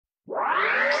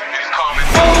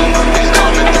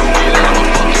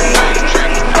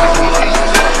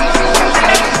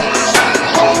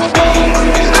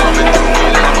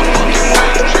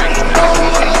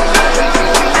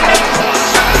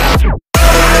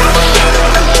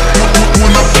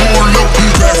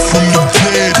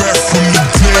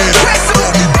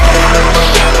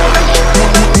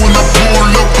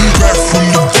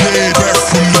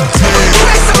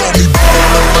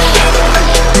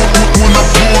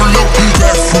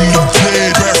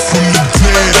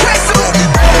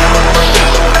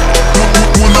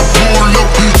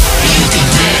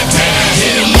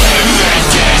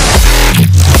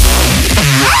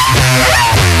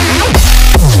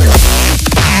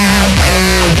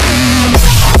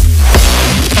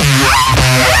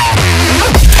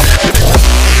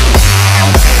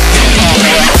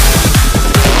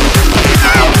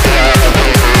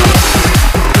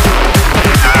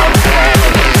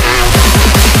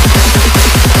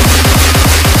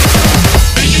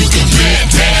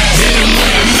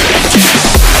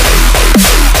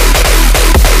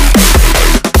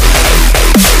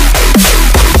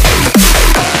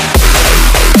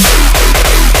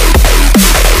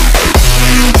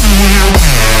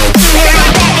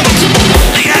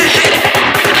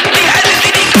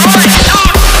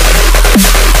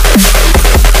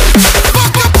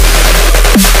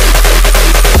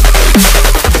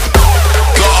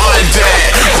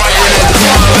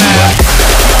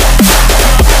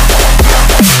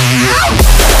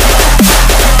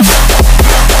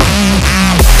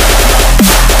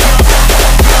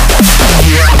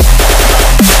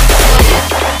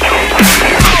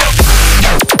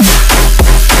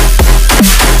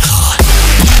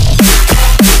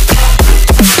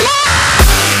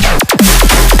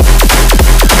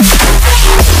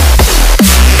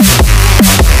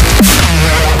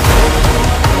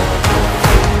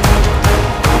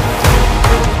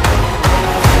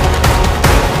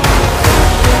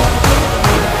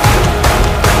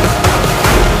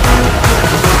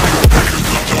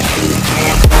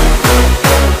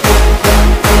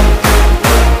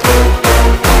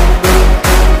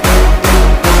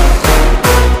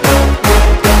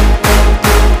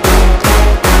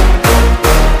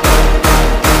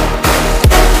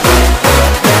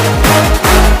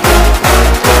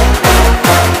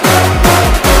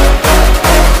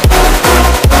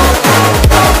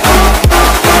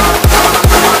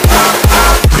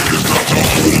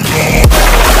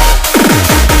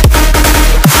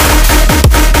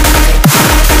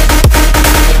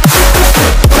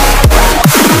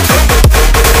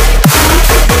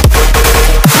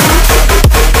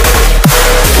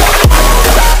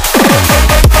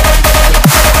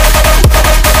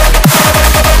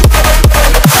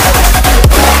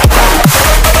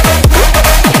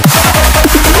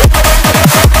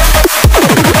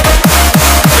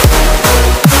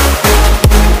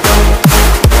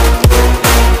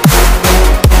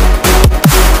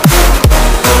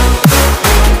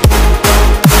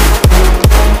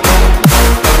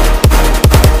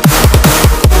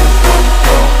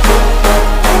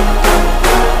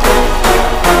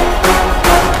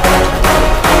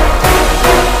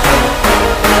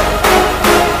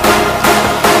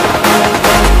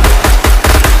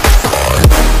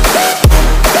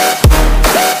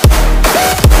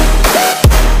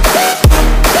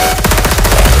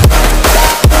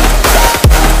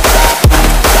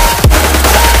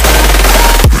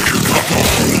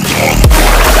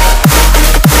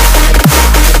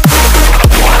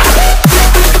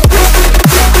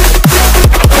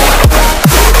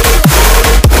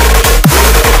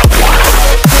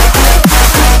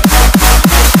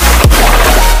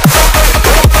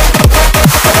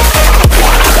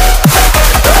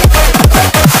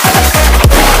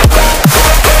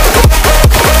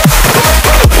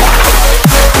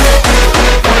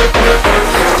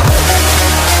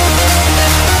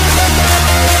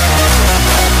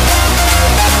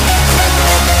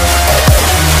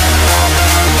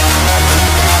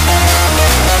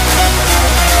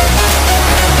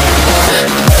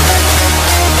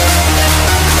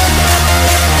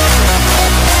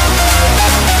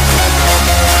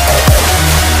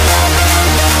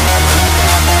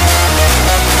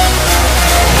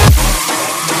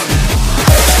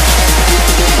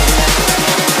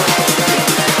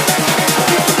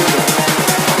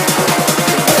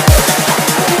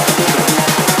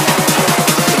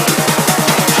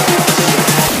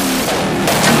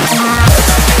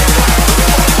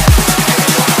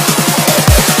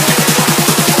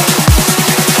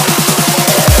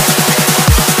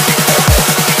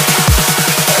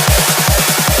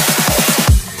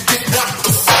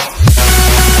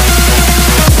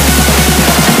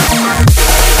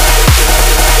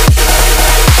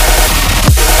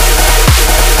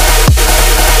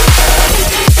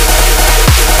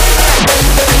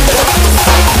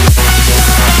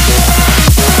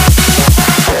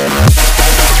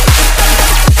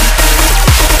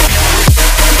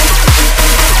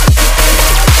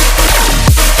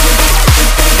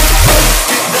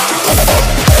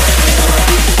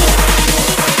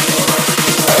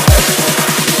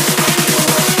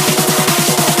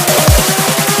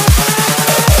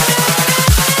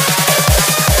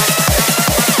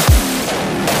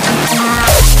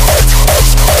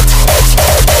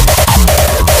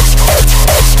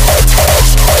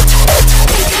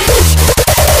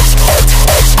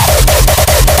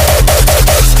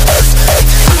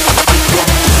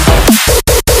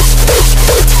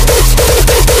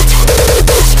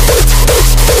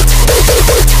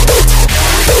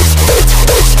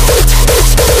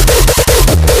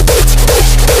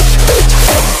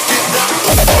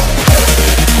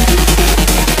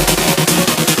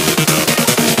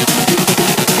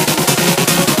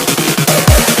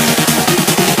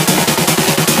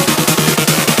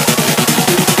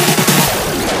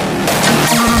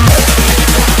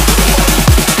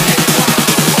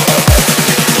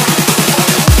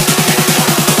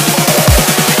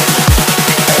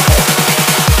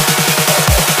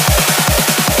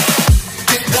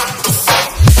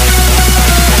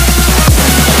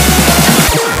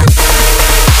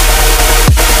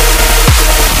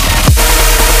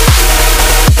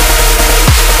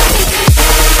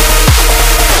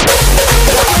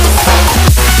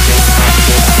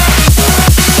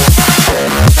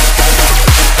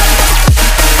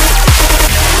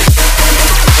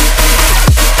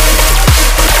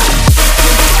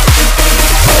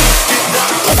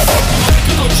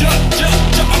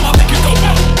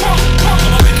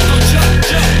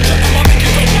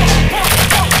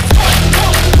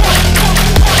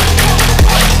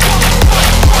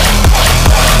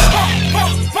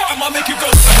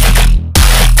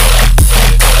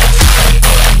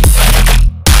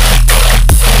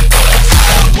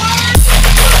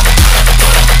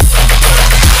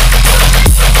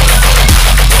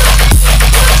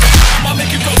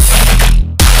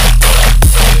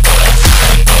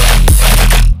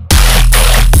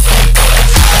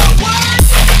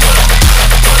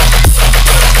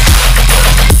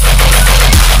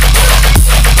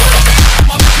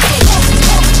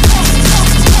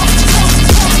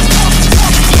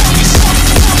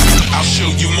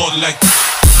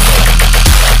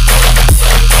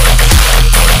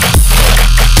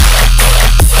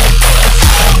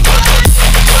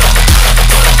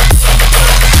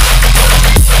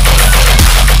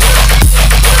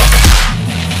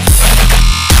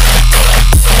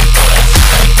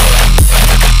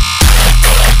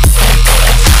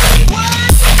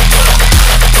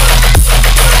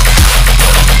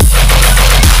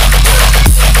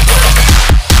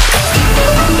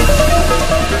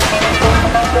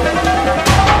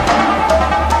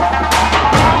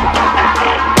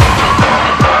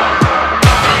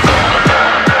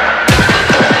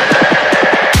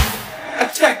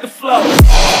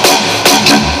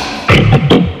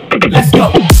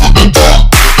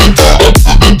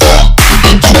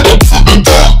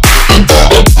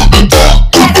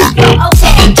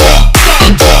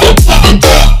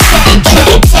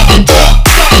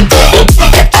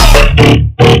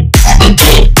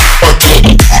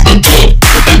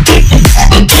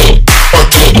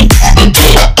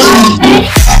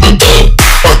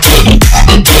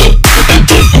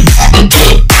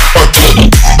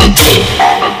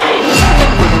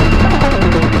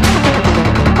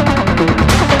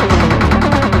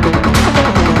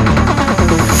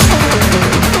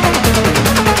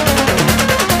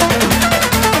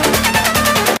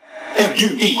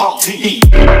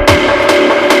WBoy.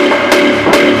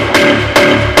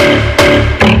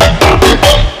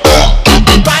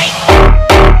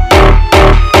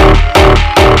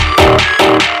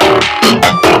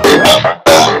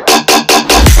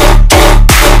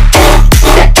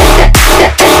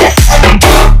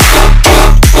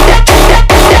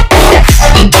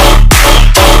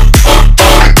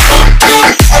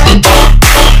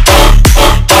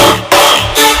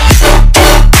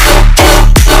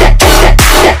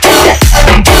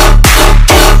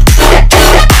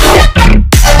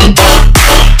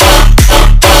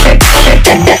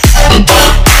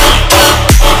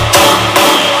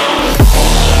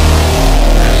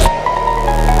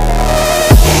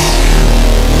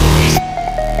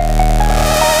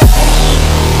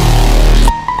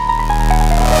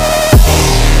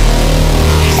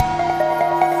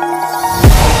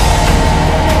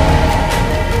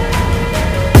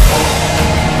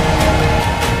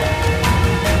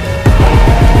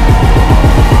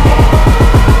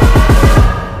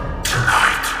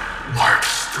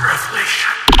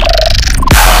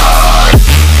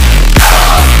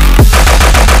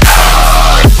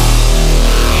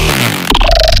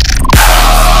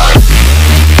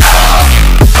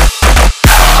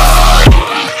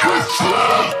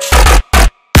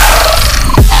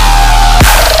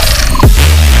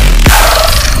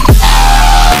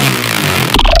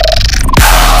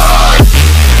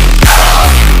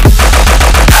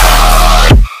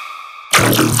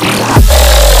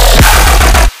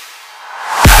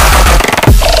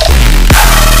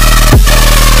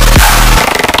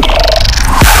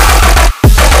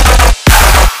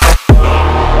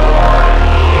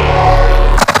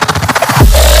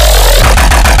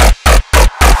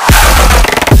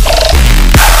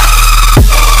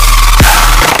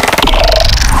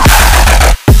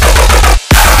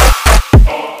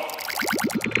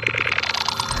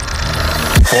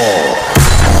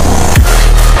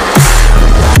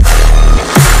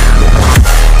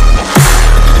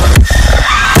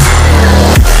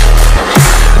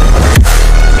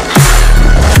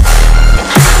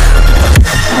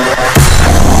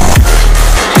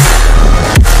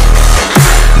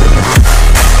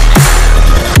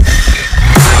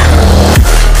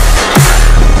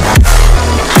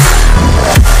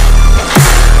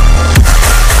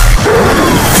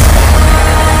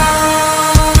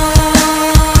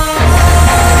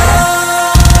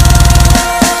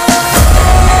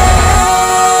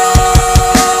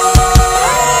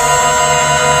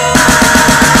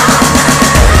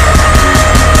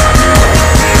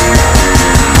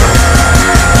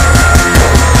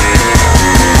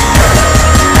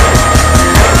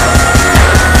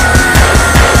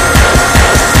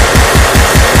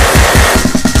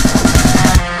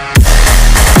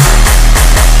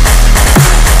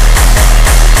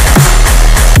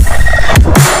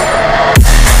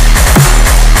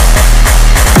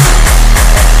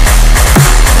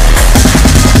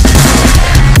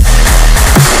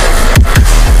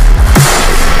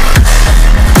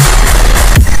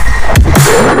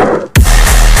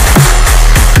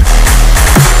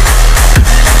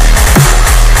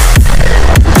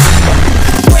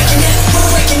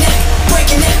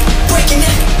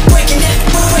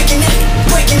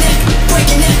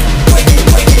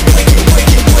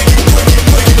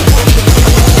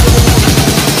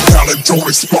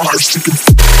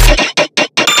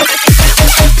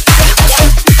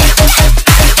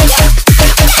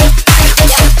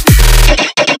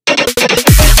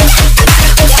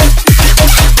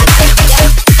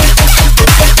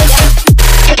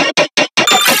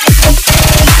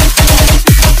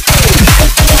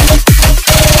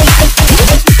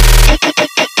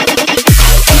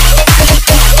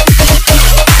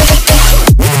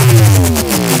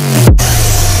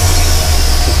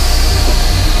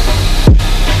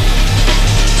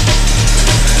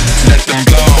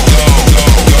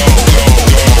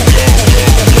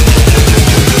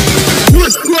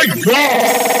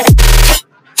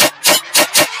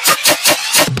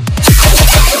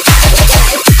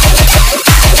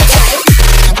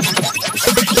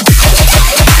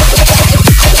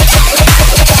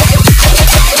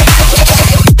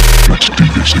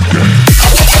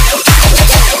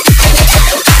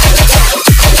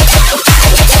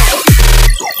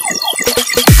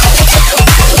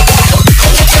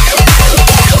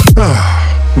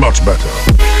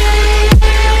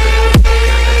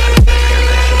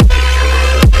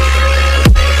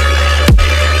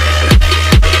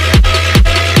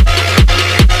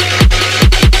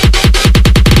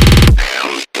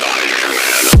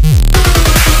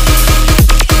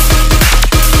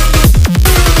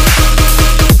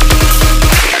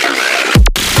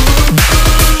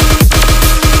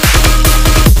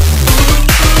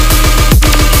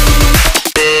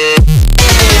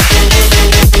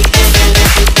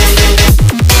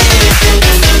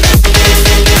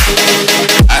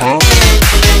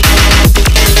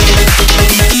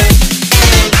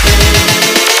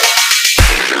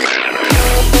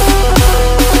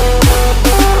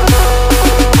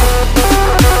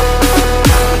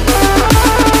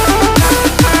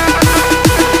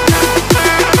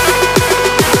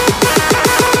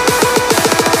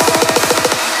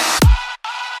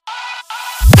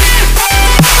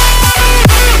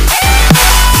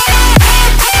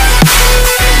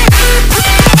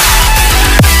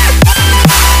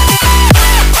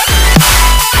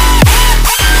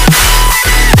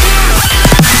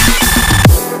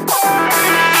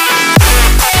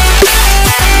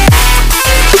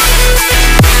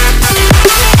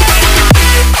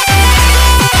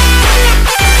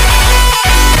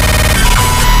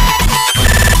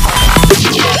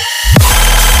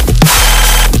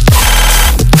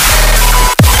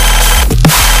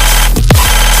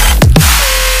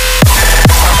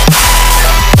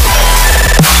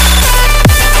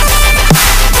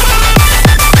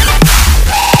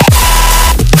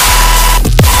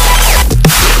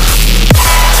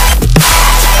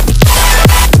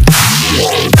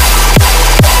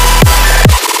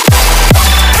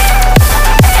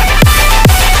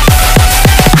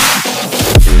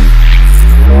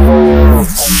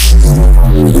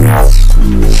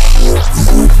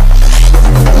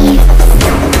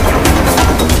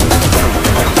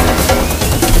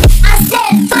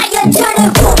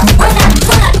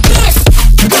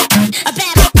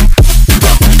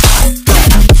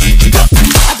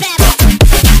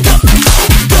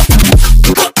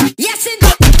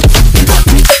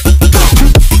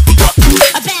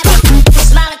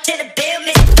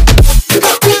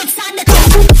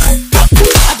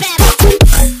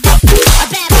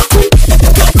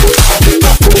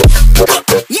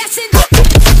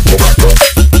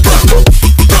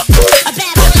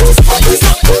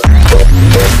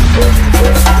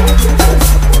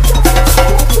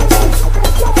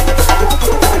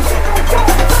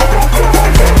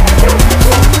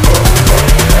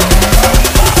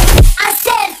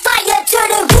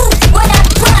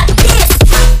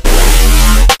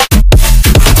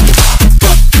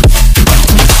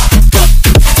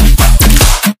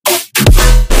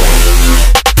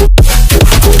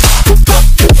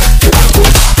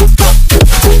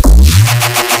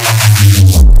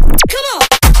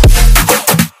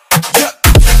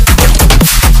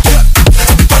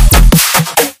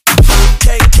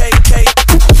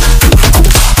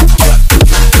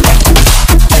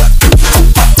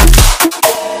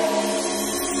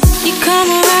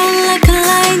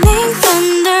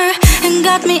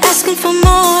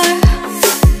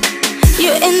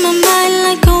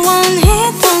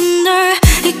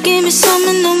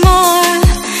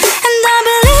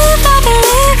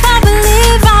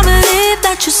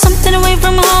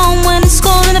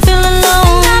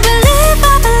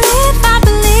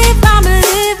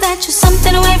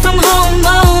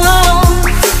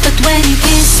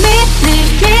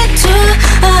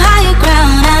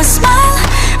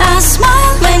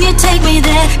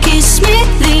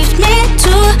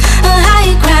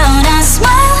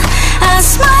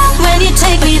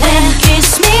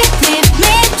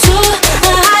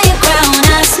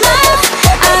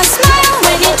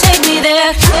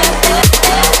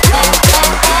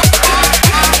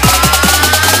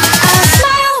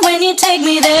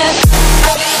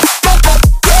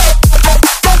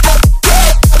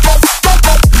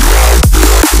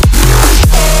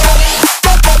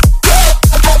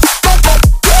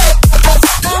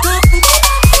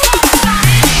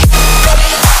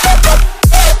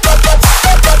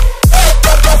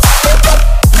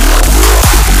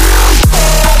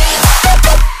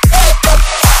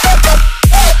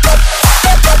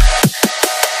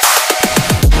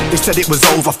 said it was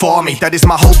over for me. That is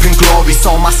my hope and glory.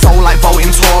 Sold my soul like voting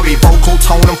Tory. Vocal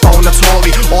tone and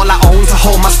phonatory. All I own to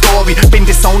hold my story. Been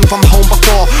disowned from home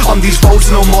before. On these roads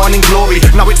no morning glory.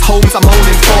 Now it's homes I'm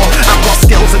owning for. I've got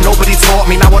skills that nobody taught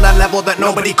me. Now on a level that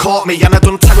nobody caught me. And I've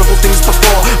done terrible things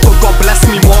before, but God bless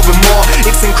me more and more.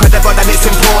 It's incredible and it's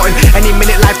important. Any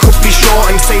minute life could be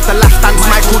shortened. Save the last dance,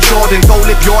 Michael Jordan. Go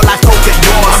live your life, go get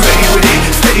yours. I'm ready with it,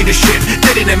 steady the ship.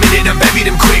 Dead in a minute and bury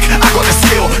them quick. I got the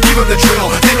skill, give them the drill.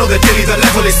 They know the dilly, the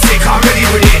level is sick. I'm ready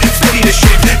with it, steady the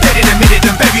ship. Dead in a minute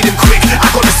and bury them quick. I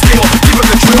got the skill, give them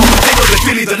the drill. They know the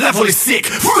dilly, the level is sick.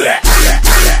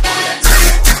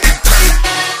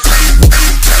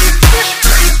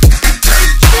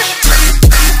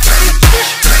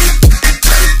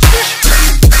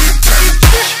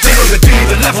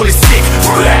 The level is sick.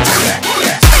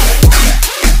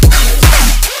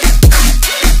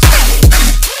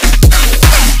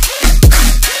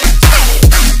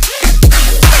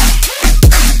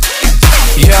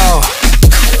 Yo,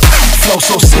 flow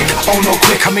so sick, oh no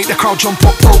quick. I make the crowd jump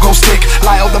up, pogo stick.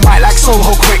 Light up the mic like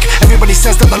Soho quick. Everybody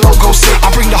says that the logo's sick.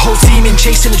 I bring the whole team in,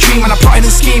 chasing a dream and I'm plotting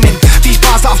and scheming. These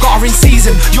bars that I've got are in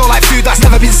season. You're like food that's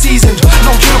never been seasoned.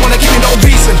 No, you don't wanna give me no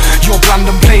reason. You're bland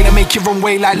and plain and make your own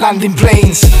way like landing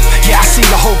planes. Yeah, I see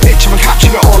the whole picture and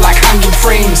capture it all like hanging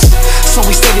frames. So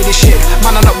we steady this shit,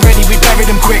 man I'm not ready, we bury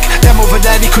them quick. Them over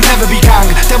there, they could never be gang.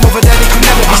 Them over there, they could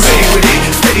never be safe. I'm with it,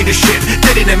 steady the shit.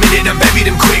 Dead in a minute and bury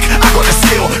them quick. I got the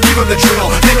skill, give them the drill.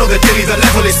 They know the dilly, the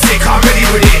level is sick. I'm ready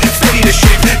with it, steady the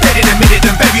shit. Dead in a minute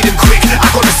and bury them quick.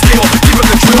 I got the skill, give them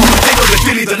the drill. They know the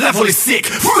dilly, the level is sick.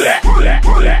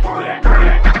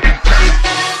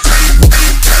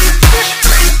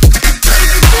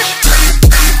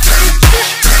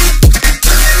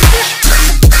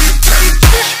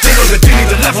 The dilly,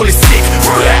 the level is sick.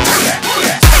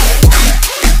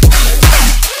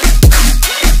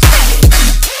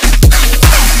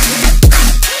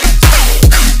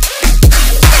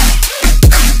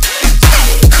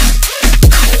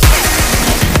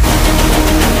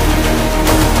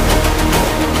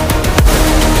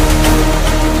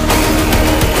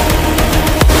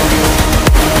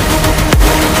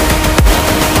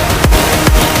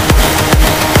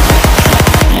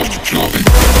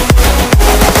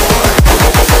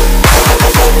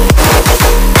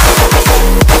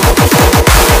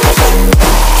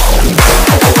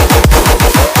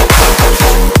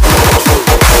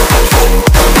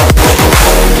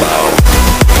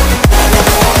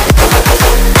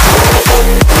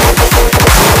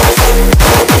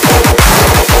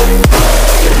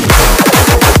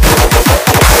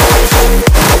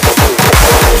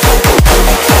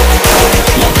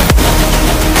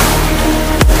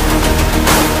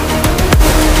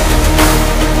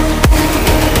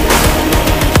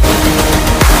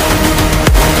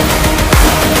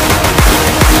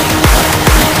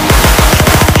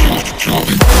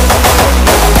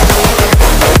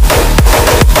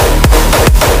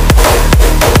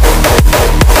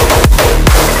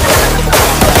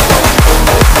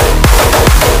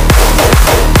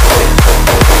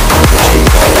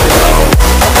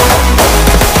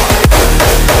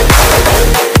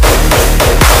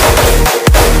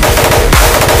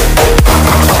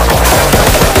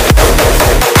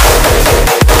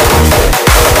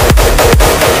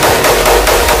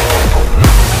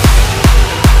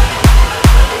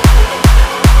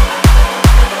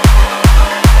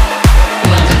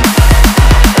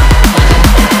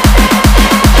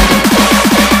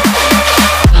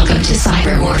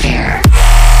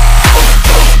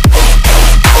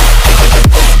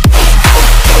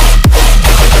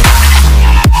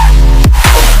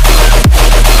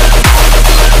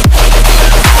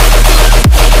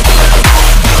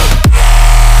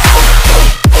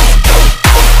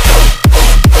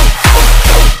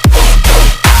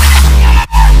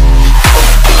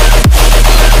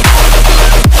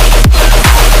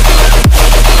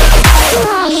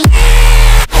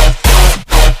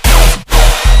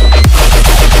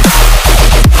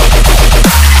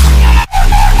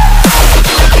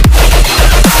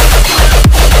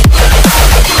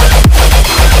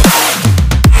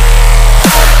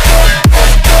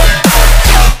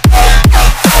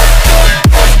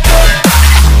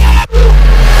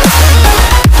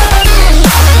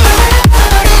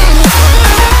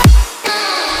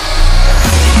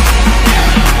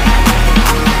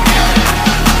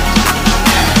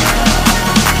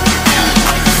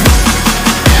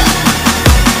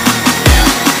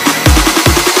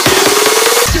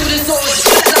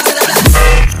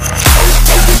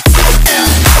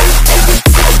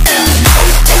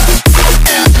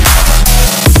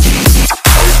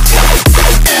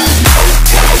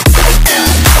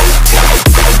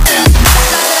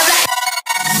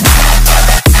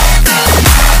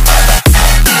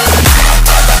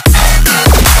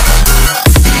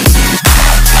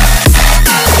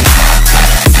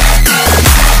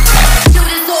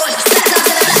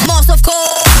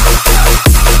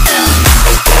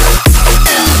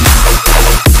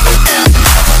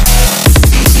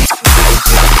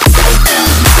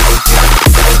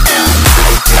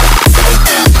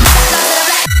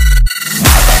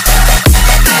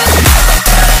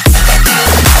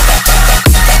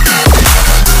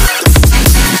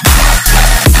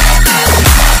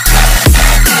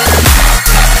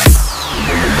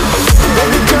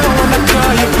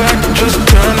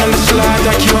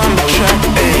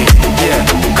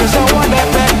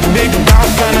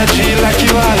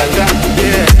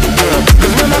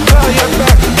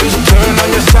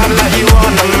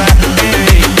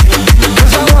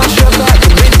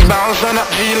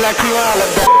 like you all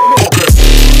of that.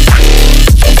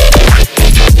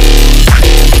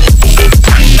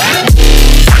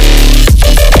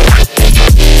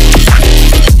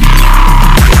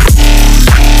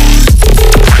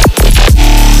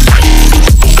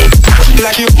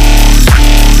 Like you.